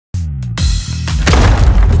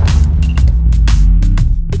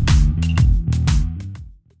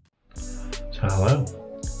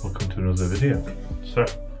video. So,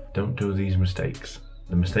 don't do these mistakes.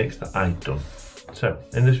 The mistakes that I've done. So,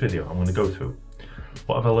 in this video, I'm going to go through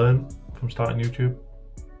what have I learned from starting YouTube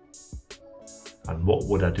and what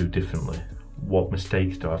would I do differently? What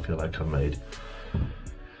mistakes do I feel like I've made?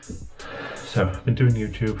 So, I've been doing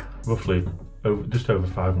YouTube roughly just over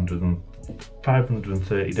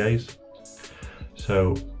 530 days.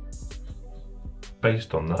 So,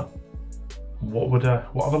 based on that, what have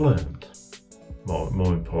I learned?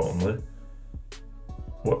 More importantly,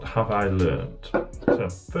 what have I learned? So,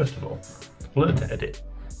 first of all, I've learned to edit.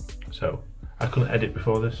 So, I couldn't edit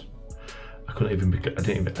before this. I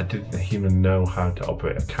didn't even know how to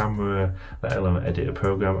operate a camera, let alone edit a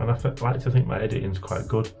program. And I like to think my editing's quite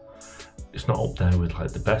good. It's not up there with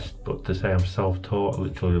like the best, but to say I'm self-taught,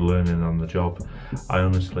 literally learning on the job, I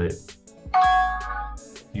honestly,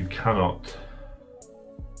 you cannot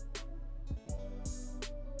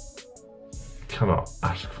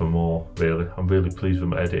ask for more, really. I'm really pleased with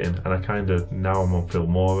my editing, and now I'm on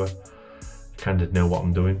Filmora, I kind of know what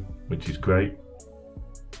I'm doing, which is great.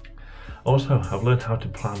 Also, I've learned how to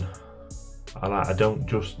plan. I've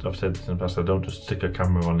said this in the past, I don't just stick a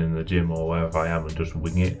camera on in the gym or wherever I am and just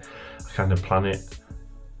wing it. I kind of plan it,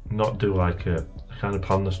 I kind of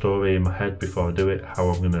plan the story in my head before I do it, how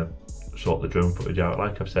I'm gonna sort the drone footage out.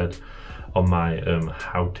 Like I've said on my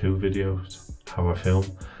how-to videos, how I film,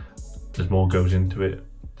 there's more goes into it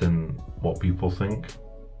than what people think.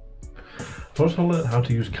 I've also learned how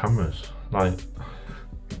to use cameras, like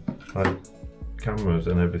cameras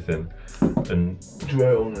and everything, and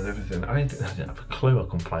drone and everything. I didn't have a clue I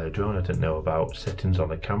can fly a drone. I didn't know about settings on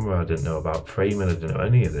the camera. I didn't know about framing. I didn't know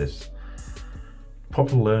any of this.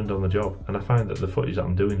 Proper learned on the job, and I find that the footage that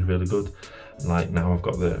I'm doing is really good. Like now I've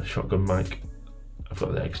got the shotgun mic, I've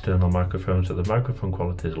got the external microphone, so the microphone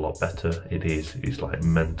quality is a lot better. It's like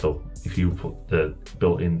mental. If you put the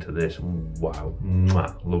built into this, wow,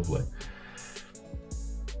 mwah, lovely.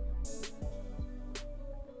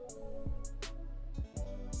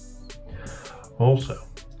 Also,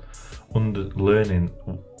 learning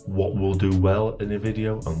what will do well in a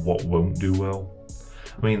video and what won't do well.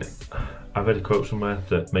 I mean, I've read a quote somewhere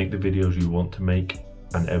that make the videos you want to make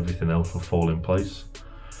and everything else will fall in place.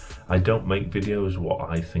 I don't make videos what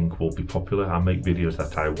I think will be popular. I make videos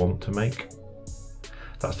that I want to make.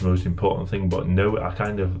 That's the most important thing. But I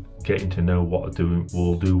kind of getting to know what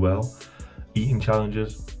will do well. Eating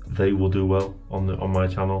challenges, they will do well on my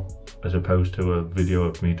channel, as opposed to a video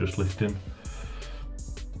of me just lifting.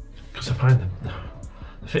 Because I find that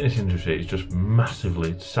the fitness industry is just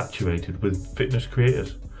massively saturated with fitness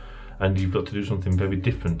creators, and you've got to do something very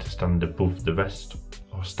different to stand above the rest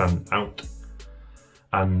or stand out.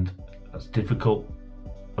 And that's difficult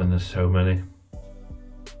when there's so many.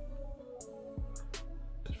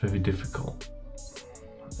 It's very difficult.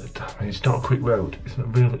 I mean, it's not a quick road. It's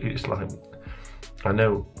not really. It's like, I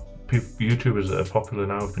know YouTubers that are popular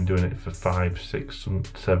now have been doing it for 5, 6,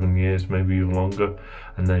 7 years, maybe even longer,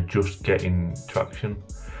 and they're just getting traction.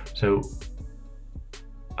 So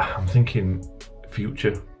I'm thinking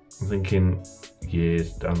future. I'm thinking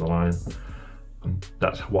years down the line, and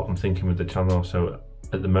that's what I'm thinking with the channel. So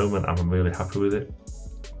at the moment, I'm really happy with it,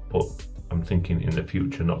 but I'm thinking in the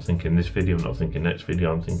future, not thinking this video, not thinking next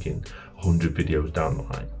video, I'm thinking 100 videos down the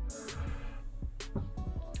line.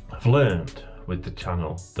 I've learned with the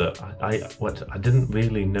channel that I didn't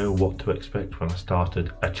really know what to expect when I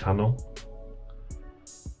started a channel,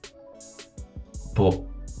 but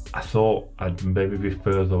I thought I'd maybe be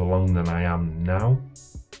further along than I am now.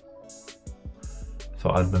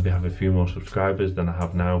 Thought I'd maybe have a few more subscribers than I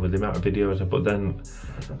have now with the amount of videos, but then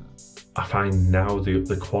I find now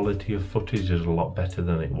the quality of footage is a lot better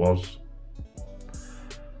than it was.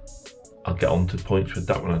 I'll get on to points with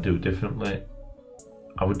that when I do it differently.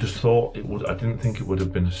 I didn't think it would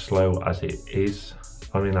have been as slow as it is.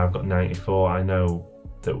 I mean, I've got 94. I know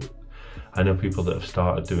people that have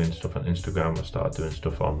started doing stuff on Instagram or started doing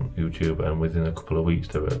stuff on YouTube, and within a couple of weeks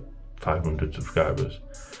there were 500 subscribers.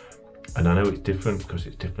 And I know it's different because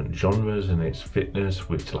it's different genres, and it's fitness,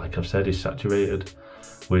 which, like I've said, is saturated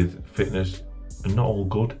with fitness, and not all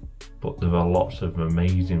good, but there are lots of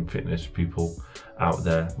amazing fitness people out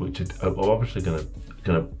there which are obviously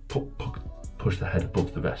gonna push the head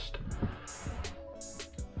above the rest.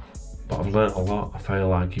 But I've learnt a lot. I feel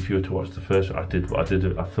like if you were to watch the first,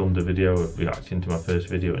 I filmed a video reacting to my first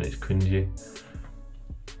video, and it's cringy.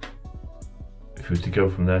 If you were to go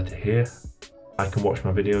from there to here, I can watch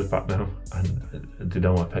my videos back now and they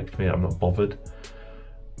don't affect me. I'm not bothered.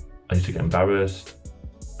 I used to get embarrassed,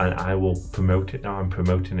 and I will promote it now. I'm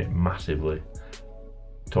promoting it massively.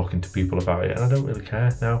 talking to people about it, and I don't really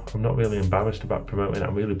care now. I'm not really embarrassed about promoting it.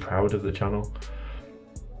 I'm really proud of the channel.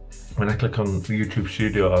 When I click on YouTube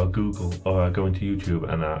Studio or Google, or I go into YouTube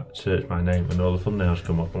and I search my name and all the thumbnails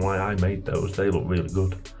come up, and why I made those, they look really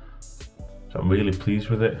good. So I'm really pleased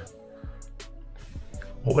with it.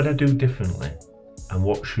 What would I do differently? And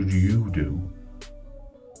what should you do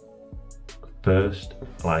first?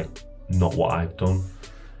 Like, not what I've done.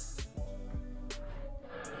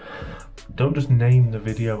 Don't just name the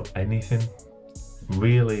video anything.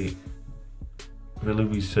 Really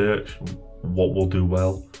research what will do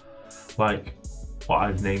well. Like what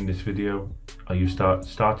I've named this video. Are you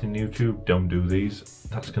starting YouTube? Don't do these.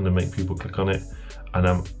 That's going to make people click on it. And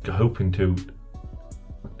I'm hoping to,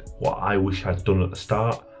 what I wish I'd done at the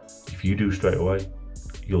start, if you do straight away,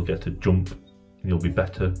 you'll get to jump, you'll be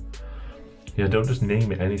better. Yeah, don't just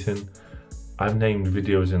name it anything. I've named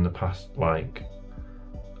videos in the past like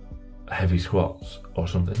heavy squats or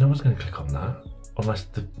something. No one's going to click on that. Unless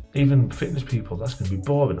even fitness people, that's going to be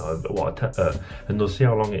boring. And they'll see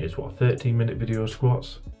how long it is. What, 13-minute video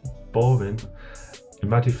squats? Boring. In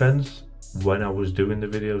my defense, when I was doing the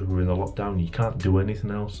videos, we were in the lockdown, you can't do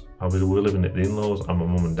anything else. We were living at the in-laws and my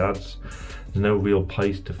mum and dad's. There's no real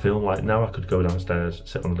place to film. Like now I could go downstairs,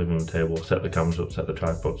 sit on the living room table, set the cameras up, set the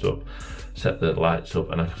tripods up, set the lights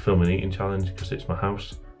up, and I could film an eating challenge because it's my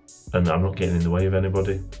house and I'm not getting in the way of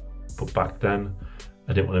anybody. But back then,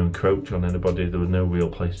 I didn't want to encroach on anybody. There was no real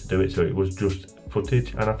place to do it, so it was just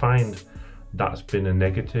footage. And I find that's been a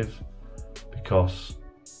negative, because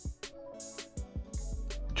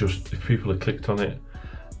just if people have clicked on it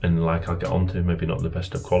and like I'll get onto maybe not the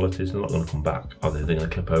best of qualities, they're not going to come back. Are they going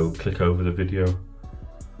to click over the video?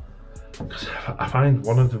 Because I find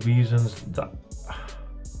one of the reasons that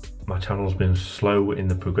my channel's been slow in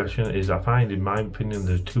the progression is, I find, in my opinion,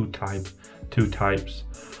 there's two types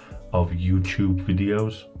of YouTube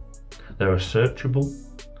videos. There are searchable,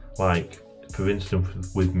 like for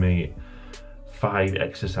instance with me, 5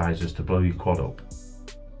 exercises to blow your quad up,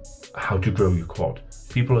 how to grow your quad.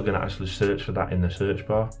 People are going to actually search for that in the search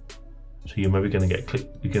bar, so you're maybe going to get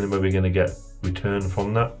maybe going to get return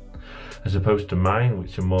from that, as opposed to mine,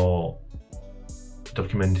 which are more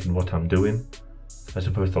documenting what I'm doing, as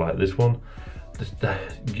opposed to like this one.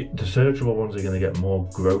 The searchable ones are going to get more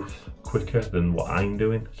growth quicker than what I'm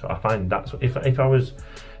doing. So I find that's, if I was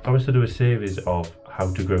to do a series of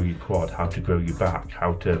how to grow your quad, how to grow your back,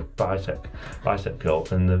 how to bicep curl,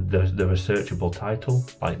 and the researchable title,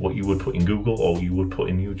 like what you would put in Google or you would put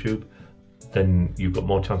in YouTube, then you've got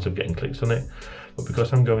more chance of getting clicks on it. But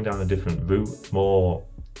because I'm going down a different route, more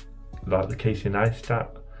like the Casey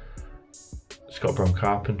Neistat, Scott Brown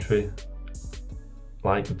Carpentry,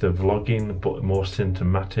 like the vlogging, but more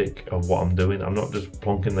symptomatic of what I'm doing. I'm not just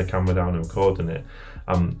plonking the camera down and recording it.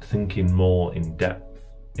 I'm thinking more in depth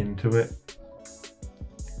into it,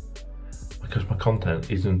 because my content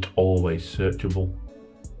isn't always searchable.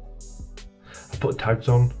 I put tags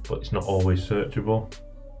on, but it's not always searchable.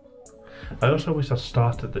 I also wish I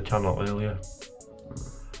started the channel earlier.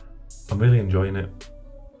 I'm really enjoying it.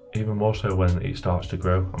 Even more so when it starts to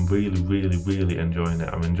grow. I'm really enjoying it.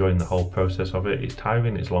 I'm enjoying the whole process of it. It's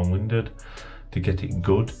tiring, it's long-winded to get it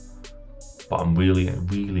good, but I'm really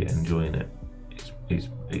enjoying it. It's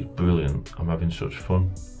brilliant. I'm having such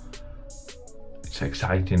fun. It's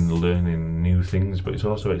exciting learning new things, but it's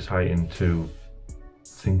also exciting to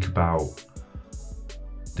think about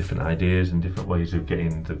different ideas and different ways of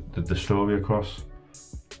getting the story across.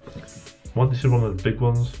 Well, this is one of the big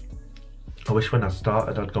ones. I wish when I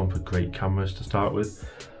started I'd gone for great cameras to start with.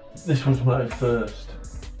 This was my first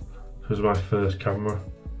camera,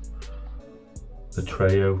 the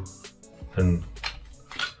Treo, and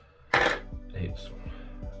it's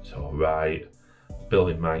alright.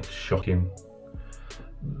 Building mic's shocking.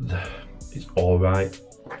 It's alright,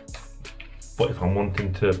 but if I'm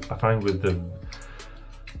wanting to, I find with the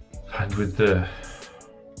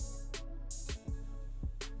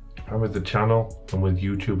channel and with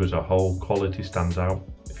YouTube as a whole, quality stands out.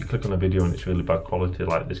 If you click on a video and it's really bad quality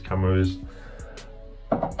like this camera is,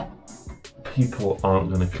 people aren't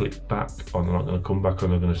going to click back, or they're not going to come back, or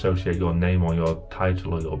they're going to associate your name or your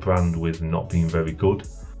title or your brand with not being very good.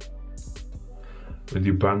 With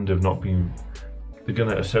your brand of not being, they're going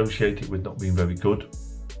to associate it with not being very good,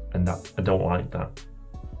 and that, I don't like that.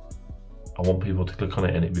 I want people to click on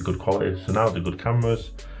it and it be good quality. So now the good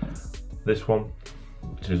cameras, this one,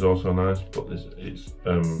 which is also nice, but it's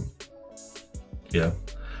yeah,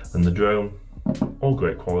 and the drone, all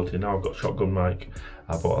great quality. Now I've got shotgun mic,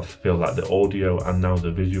 but I feel like the audio and now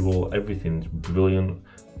the visual, everything's brilliant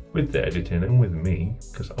with the editing and with me,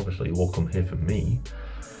 because obviousyou all come here for me.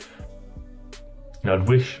 Now, I'd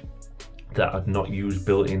wish that I'd not used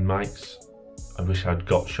built-in mics. I wish I'd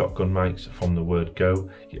got shotgun mics from the word go.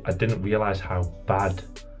 I didn't realise how bad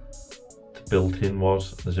the built-in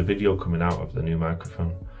was. There's a video coming out of the new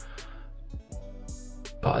microphone.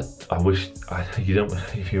 But I wish, you don't,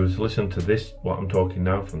 if you was to listen to this, what I'm talking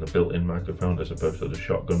now from the built-in microphone as opposed to the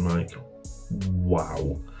shotgun mic,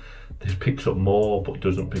 wow. This picks up more but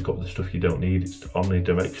doesn't pick up the stuff you don't need. It's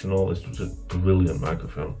omnidirectional, it's just a brilliant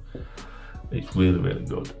microphone. It's really, really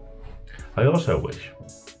good. I also wish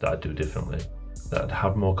that I'd do differently, that I'd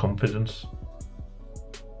have more confidence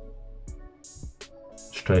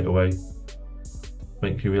straight away.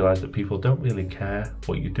 Makes you realise that people don't really care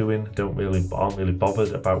what you're doing, aren't really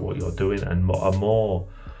bothered about what you're doing, and are more,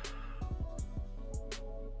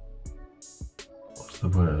 what's the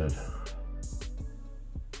word?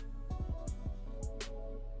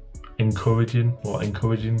 Encouraging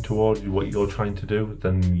towards what you're trying to do.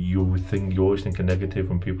 Then you always think a negative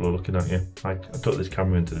when people are looking at you. Like, I took this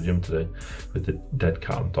camera into the gym today with the dead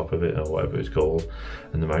cat on top of it, or whatever it's called,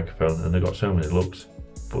 and the microphone, and they got so many looks,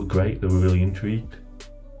 but great, they were really intrigued.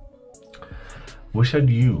 Wish I'd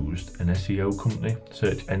used an SEO company,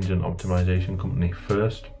 search engine optimization company,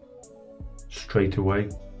 first, straight away.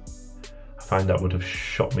 I find that would have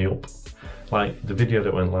shot me up. Like the video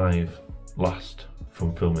that went live last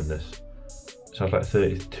from filming this, it had like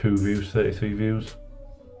 32 views, 33 views.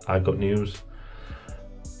 I got news.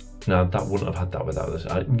 Now that wouldn't have had that without this.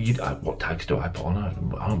 What tags do I put on?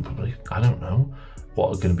 I don't know. What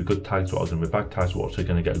are going to be good tags? What are going to be bad tags? What's going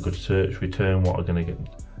to get a good search return? What are going to get?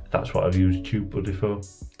 That's what I've used TubeBuddy for.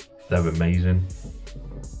 They're amazing.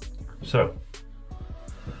 So,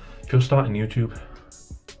 if you're starting YouTube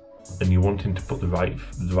and you're wanting to put the right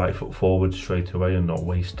foot forward straight away and not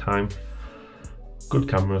waste time, good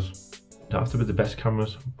cameras. Don't have to be the best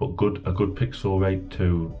cameras, but a good pixel rate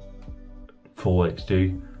to full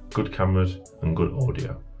HD, good cameras and good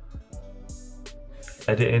audio.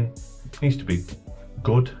 Editing needs to be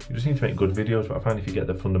good. You just need to make good videos, but I find if you get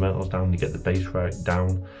the fundamentals down, you get the bass right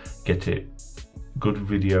down, get it good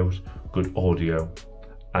videos, good audio,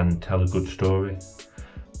 and tell a good story,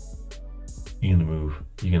 you're gonna move.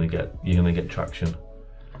 You're gonna get traction.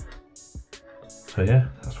 So yeah,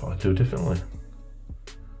 that's what I do differently.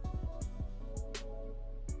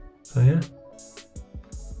 So yeah,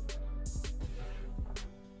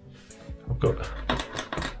 I've got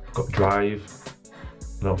drive.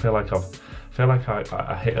 I don't feel like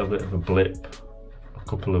I hit a bit of a blip a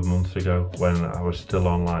couple of months ago when I was still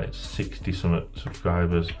on like 60 some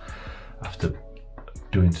subscribers after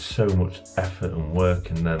doing so much effort and work,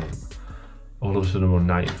 and then all of a sudden we're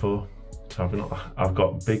 94. So I've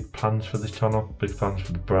got big plans for this channel, big plans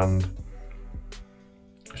for the brand.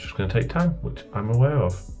 It's just going to take time, which I'm aware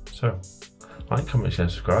of. So like, comment, share,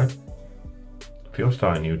 subscribe. If you're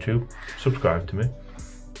starting YouTube, subscribe to me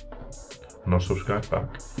and I'll subscribe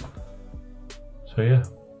back. So yeah,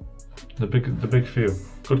 the big few.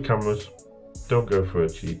 Good cameras. Don't go for a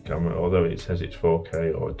cheap camera, although it says it's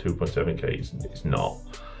 4K or 2.7K, it's not.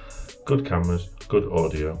 Good cameras, good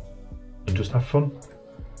audio, and just have fun.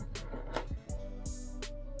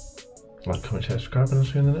 Like, comment, share, subscribe, and I'll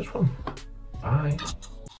see you in the next one. Bye.